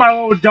careful, my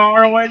little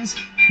darlings.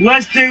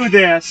 Let's do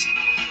this.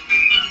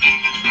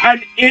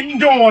 An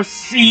indoor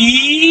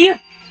sea?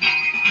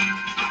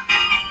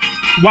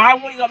 Why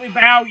won't you let me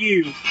bow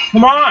you?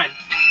 Come on.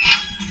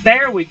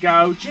 There we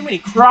go. Jiminy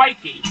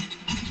crikey.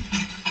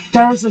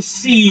 There's a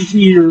sea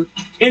here,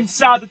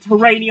 inside the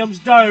Terranium's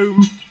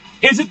dome.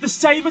 Is it the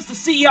same as the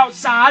sea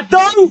outside,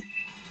 though?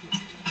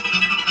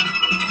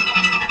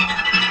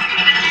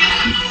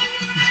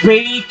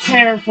 Be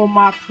careful,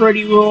 my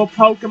pretty little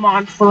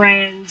Pokemon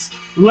friends.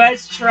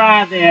 Let's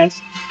try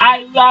this.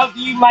 I love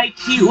you, my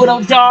cute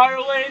little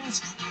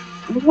darlings.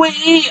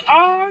 We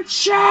are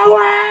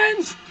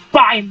challenged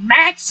by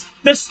Max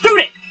the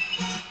Student.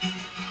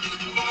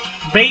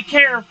 Be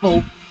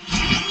careful.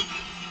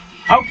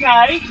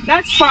 Okay,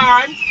 that's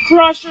fine.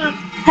 Crusher,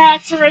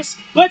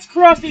 Haxorus, let's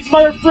crush these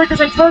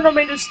motherfrickers and turn them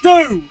into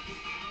stew.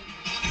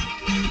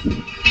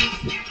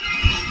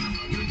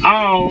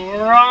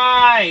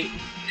 Alright.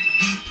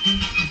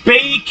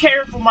 Be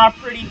careful, my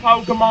pretty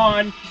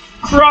Pokemon.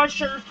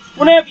 Crusher,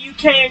 whenever you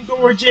can,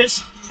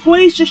 gorgeous,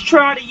 please just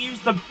try to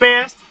use the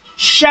best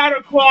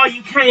Shadow Claw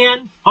you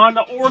can on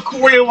the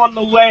Oricorio on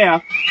the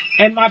left.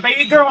 And my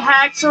baby girl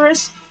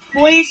Haxorus,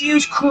 please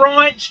use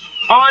Crunch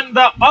on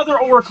the other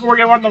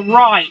Oricorio on the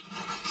right.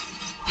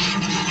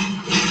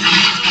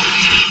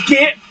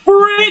 Get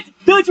fricked!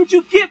 That's what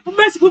you get for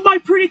messing with my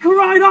pretty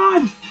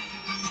Koraidon!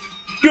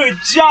 Good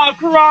job,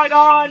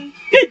 Koraidon!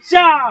 Good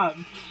job!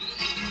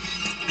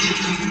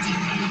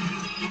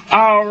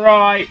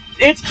 Alright,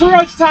 it's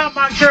crunch time,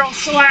 my girl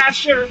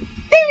Slasher!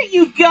 There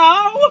you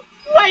go!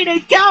 Way to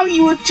go,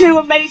 you two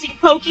amazing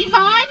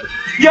Pokemon!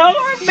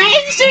 You're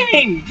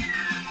amazing!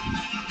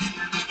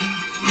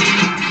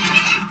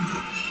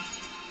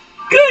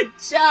 Good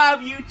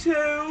job, you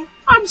two!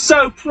 I'm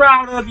so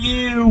proud of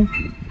you!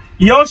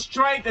 Your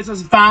strength is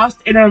as vast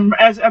and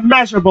as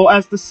immeasurable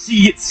as the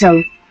sea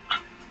itself.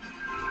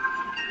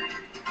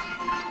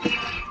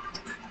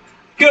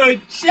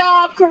 Good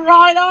job,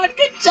 Koraidon!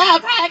 Good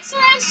job,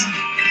 Haxorus!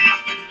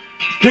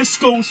 This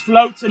school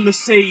floats in the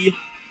sea.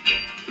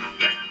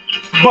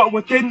 But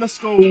within the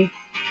school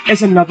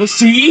is another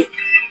sea?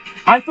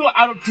 I feel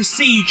out to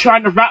sea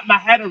trying to wrap my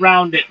head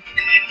around it.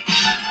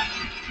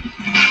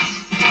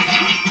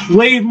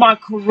 Leave my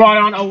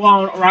Koraidon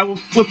alone or I will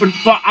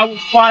flat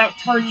out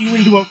turn you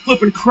into a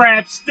flippin'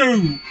 crab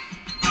stew.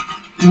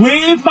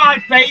 Leave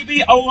my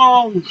baby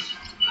alone.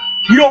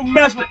 You don't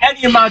mess with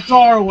any of my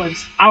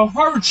darlings. I'll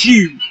hurt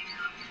you.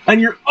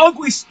 And your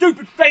ugly,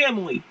 stupid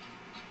family.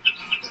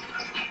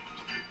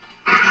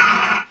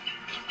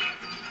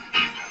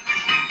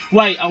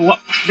 Wait,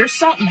 there's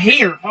something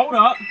here. Hold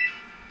up.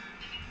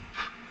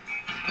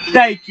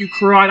 Thank you,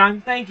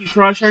 Koraidon. Thank you,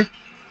 Crusher.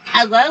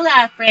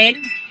 Alola, friend.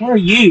 Where are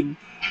you?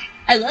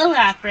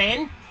 Alola,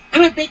 friend.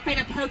 I'm a big fan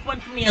of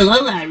Pokemon from the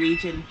Alola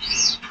region.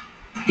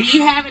 Do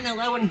you have an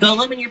Alolan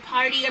Golem in your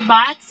party or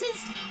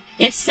boxes?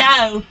 If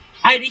so,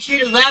 I'd be sure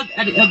to love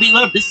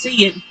to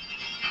see it.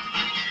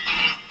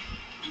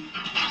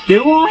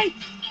 Do I?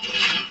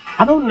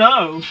 I don't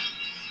know.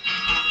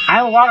 I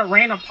have a lot of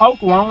random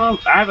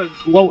Pokemon. I have a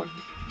Glow.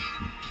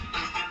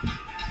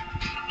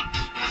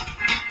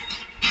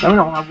 I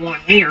don't have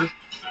one here.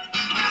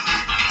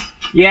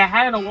 Yeah, I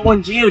had a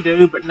Alolan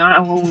Geodude, but not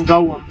a Alolan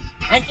Golem.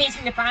 I can't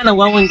seem to find a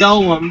Alolan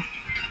Golem.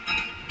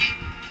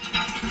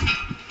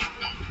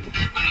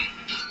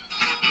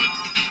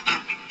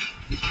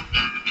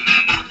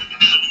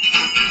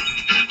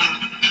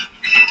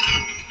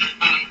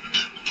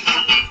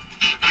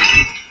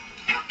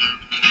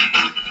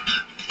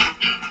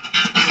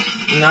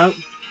 Nope.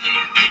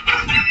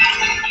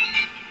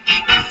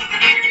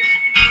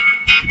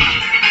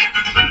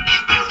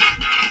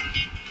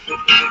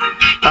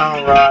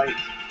 Alright.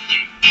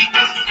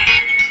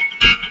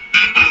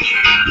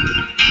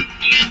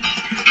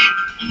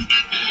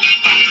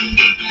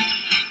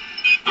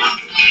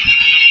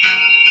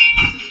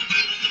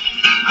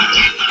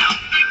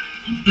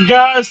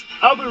 Guys,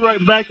 I'll be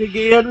right back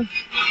again.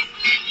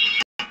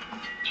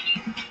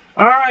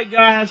 Alright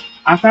guys,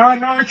 I found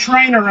another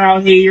trainer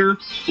out here.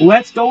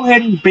 Let's go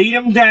ahead and beat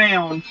him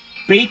down.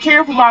 Be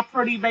careful, my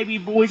pretty baby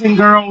boys and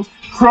girls.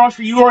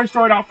 Crusher, you already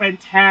started off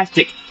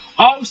fantastic.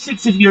 All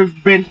 6 of you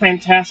have been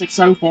fantastic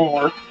so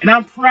far, and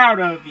I'm proud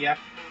of you.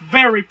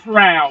 Very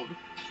proud.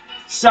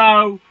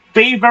 So,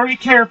 be very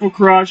careful,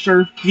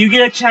 Crusher. You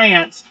get a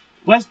chance.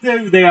 Let's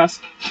do this.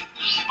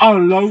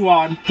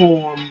 Alolan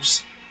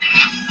forms.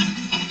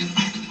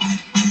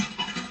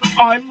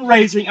 I'm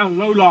raising a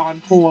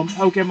Alolan form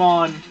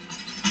Pokemon.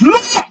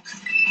 Look!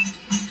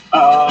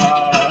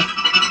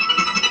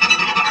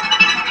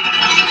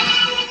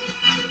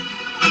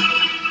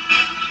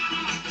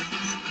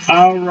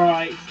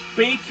 Alright.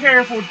 Be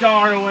careful,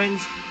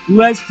 darlings.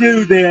 Let's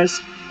do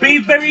this. Be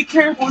very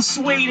careful,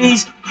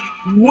 sweeties.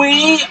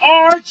 We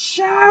are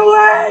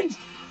challenged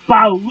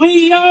by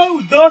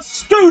Leo the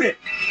student.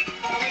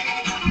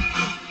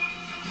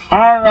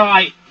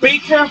 Alright. Be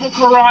careful,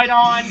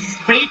 Koridon.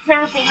 Be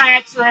careful,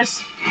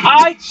 Haxorus.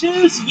 I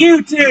choose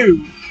you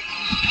two.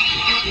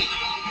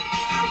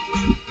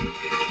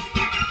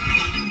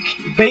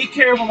 Be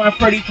careful, my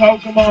pretty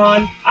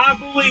Pokemon. I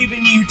believe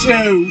in you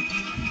too.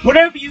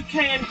 Whatever you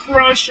can,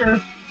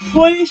 Crusher,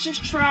 please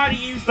just try to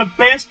use the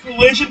best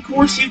collision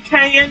course you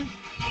can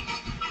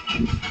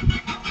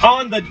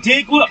on the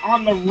Diglett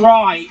on the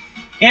right.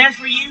 As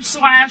for you,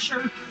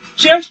 Slasher,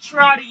 just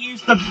try to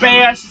use the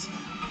best.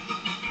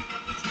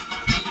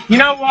 You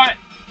know what?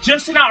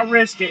 Just to not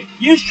risk it,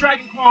 use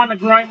Dragon Claw on the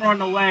Grimer on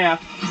the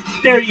left.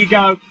 There you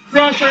go.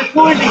 Crusher,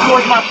 collision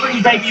course, my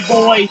pretty baby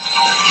boy.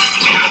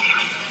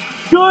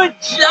 Good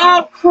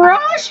job,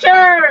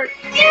 Crusher!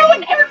 You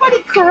and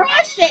everybody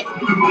crush it!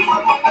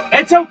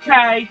 It's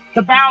okay.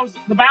 The battle's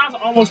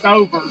almost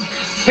over.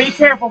 Be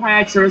careful,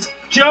 Haxorus.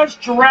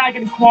 Just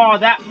Dragon Claw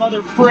that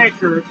mother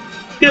fricker.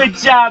 Good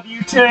job,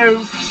 you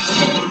two.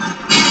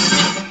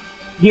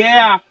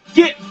 Yeah,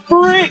 get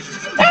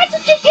fricked! That's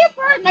what you get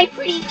for my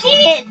pretty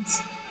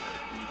kids!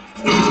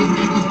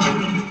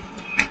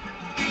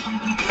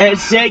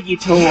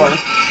 Exeggutor.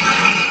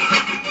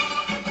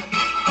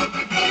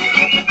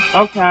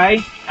 Okay,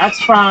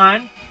 that's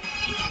fine.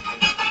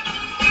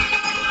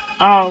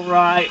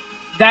 Alright,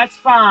 that's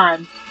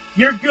fine.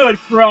 You're good,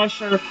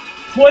 Crusher.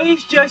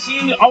 Please just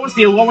use,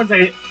 the ones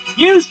that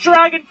use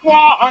Dragon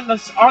Claw on the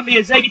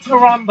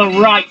Exeggutor on the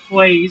right,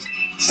 please.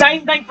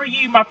 Same thing for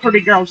you, my pretty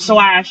girl,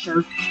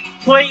 Slasher.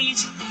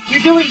 Please,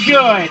 you're doing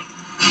good.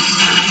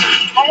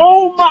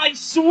 Oh my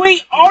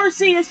sweet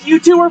Arceus, you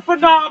two are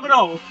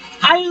phenomenal.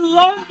 I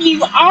love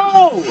you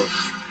all.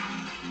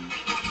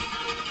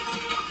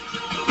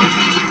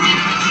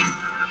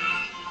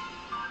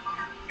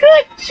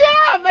 Good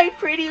job, my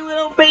pretty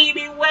little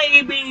baby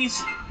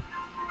babies!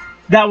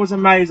 That was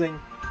amazing.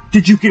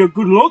 Did you get a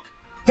good look?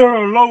 There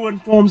are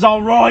Alolan forms,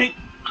 alright.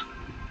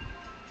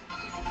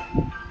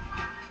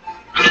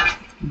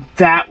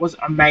 That was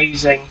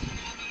amazing.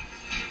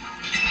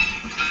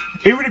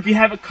 Even if you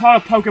haven't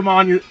caught a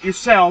Pokemon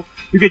yourself,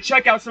 you can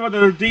check out some of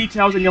the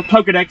details in your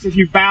Pokedex if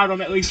you've battled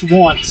them at least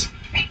once.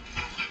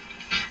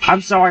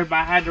 I'm sorry, but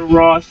I had to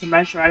rush to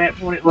make sure I didn't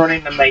want it run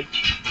into me.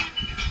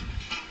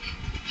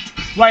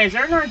 Wait, is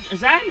that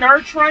a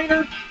nerd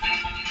trainer?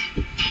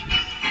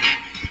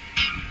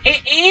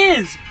 It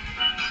is!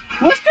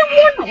 Let's do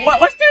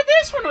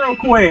this one real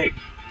quick.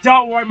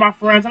 Don't worry, my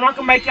friends. I'm not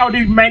gonna make y'all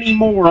do many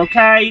more,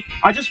 okay?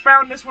 I just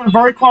found this one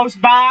very close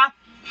by.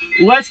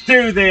 Let's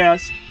do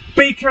this.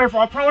 Be careful.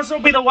 I promise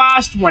it'll be the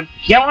last one.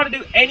 You don't want to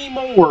do any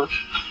more.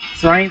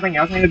 Is there anything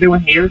else I need to do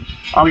in here?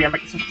 Oh yeah,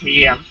 make some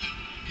TM.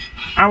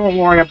 I won't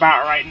worry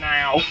about it right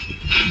now.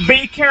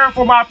 Be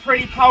careful, my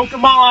pretty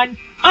Pokemon.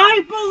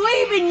 I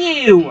believe in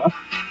you!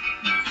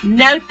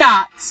 No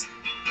thoughts.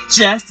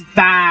 Just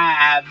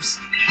vibes.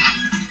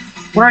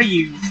 Where are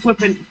you?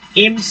 Flipping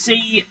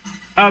MC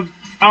of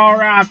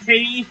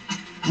RIP?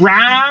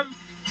 Rhyme?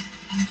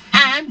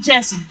 I'm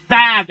just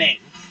vibing.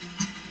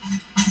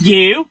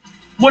 You?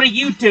 What are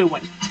you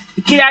doing?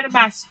 Get out of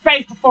my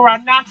space before I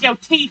knock your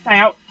teeth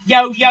out.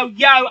 Yo, yo,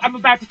 yo, I'm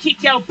about to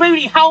kick your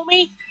booty,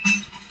 homie.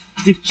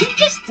 Did you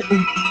just...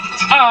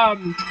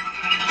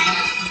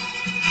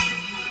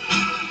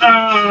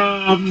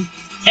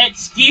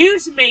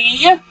 excuse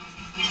me?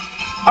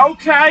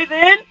 Okay,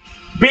 then.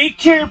 Be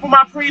careful,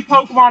 my pretty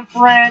Pokemon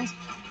friends.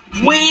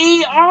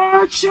 We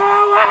are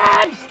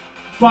challenged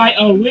by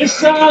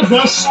Alyssa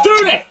the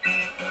student.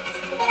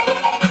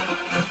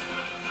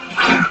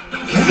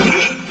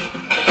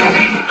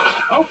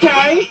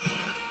 Okay.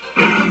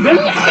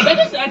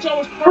 That's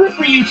almost perfect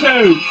for you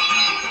two.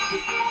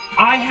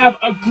 I have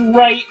a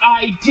great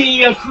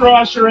idea,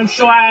 Crusher and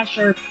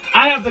Slasher.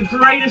 I have the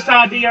greatest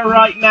idea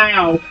right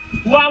now.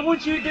 What I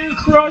want you to do,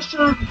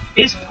 Crusher,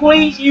 is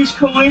please use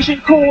Collision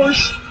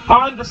Course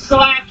on the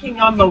Slacking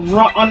on the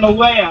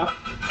left.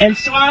 And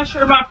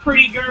Slasher, my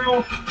pretty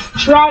girl,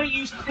 try to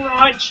use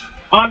Crunch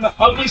on the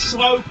ugly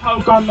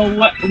Slowpoke on the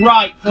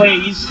right,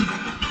 please.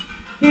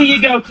 Here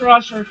you go,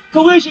 Crusher.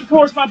 Collision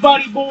Course, my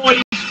buddy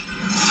boy.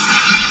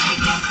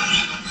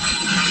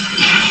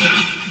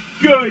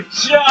 Good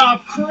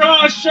job,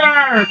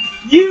 Crusher!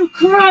 You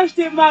crushed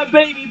it, my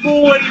baby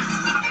boys!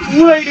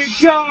 Way to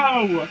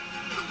go!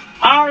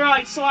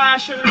 Alright,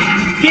 Slasher,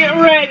 get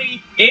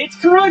ready! It's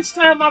crunch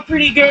time, my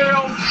pretty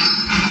girl!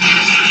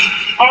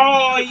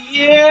 Oh,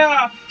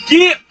 yeah!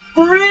 Get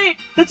Brick!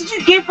 That's what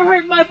you get for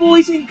hurting my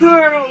boys and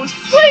girls!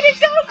 Way to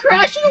go,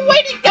 Crusher!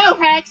 Way to go,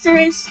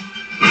 Haxorus!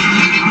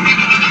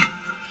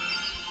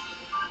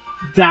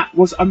 That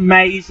was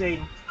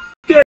amazing!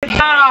 Good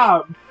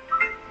job!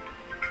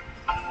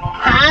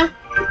 Huh?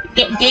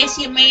 Guess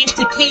you managed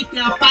to keep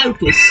your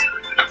focus.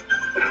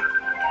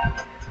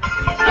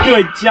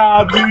 Good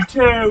job, you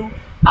two!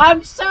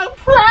 I'm so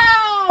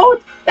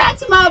proud!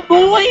 That's my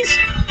boys!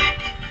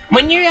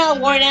 When you're all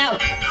worn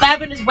out,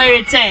 laughing is where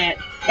it's at.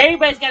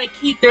 Everybody's gotta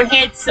keep their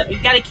heads,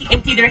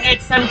 empty their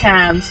heads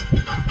sometimes.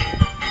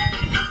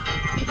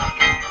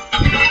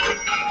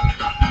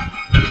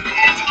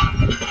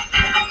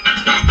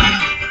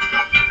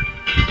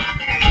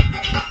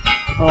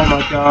 Oh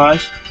my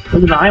gosh.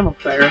 Look at the eye up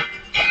there.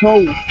 Oh.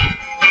 Is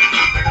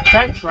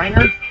that a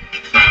trainer?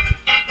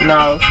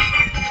 No.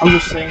 I'm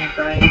just saying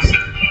things.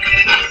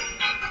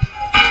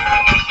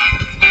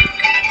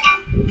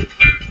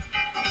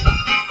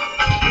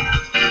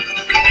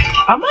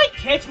 I might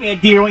catch me a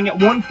deerling at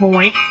one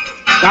point.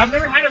 I've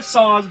never had a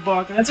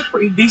Sawsbuck, and that's a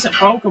pretty decent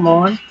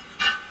Pokemon.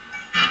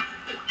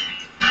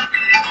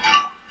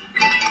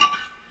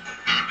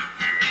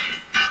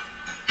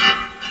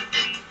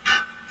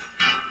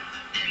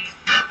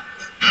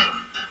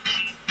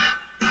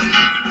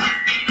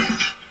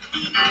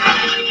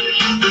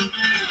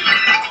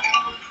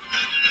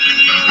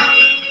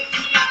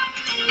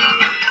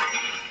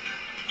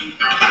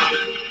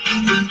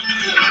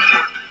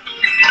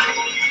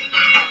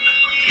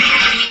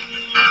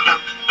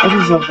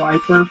 This is a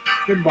Viper.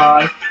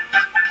 Goodbye.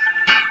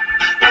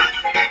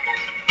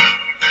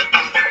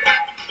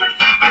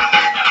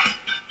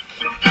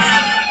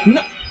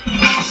 No.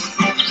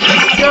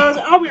 Guys,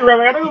 I'll be right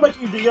back. I don't know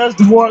what you guys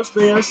to watch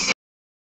this.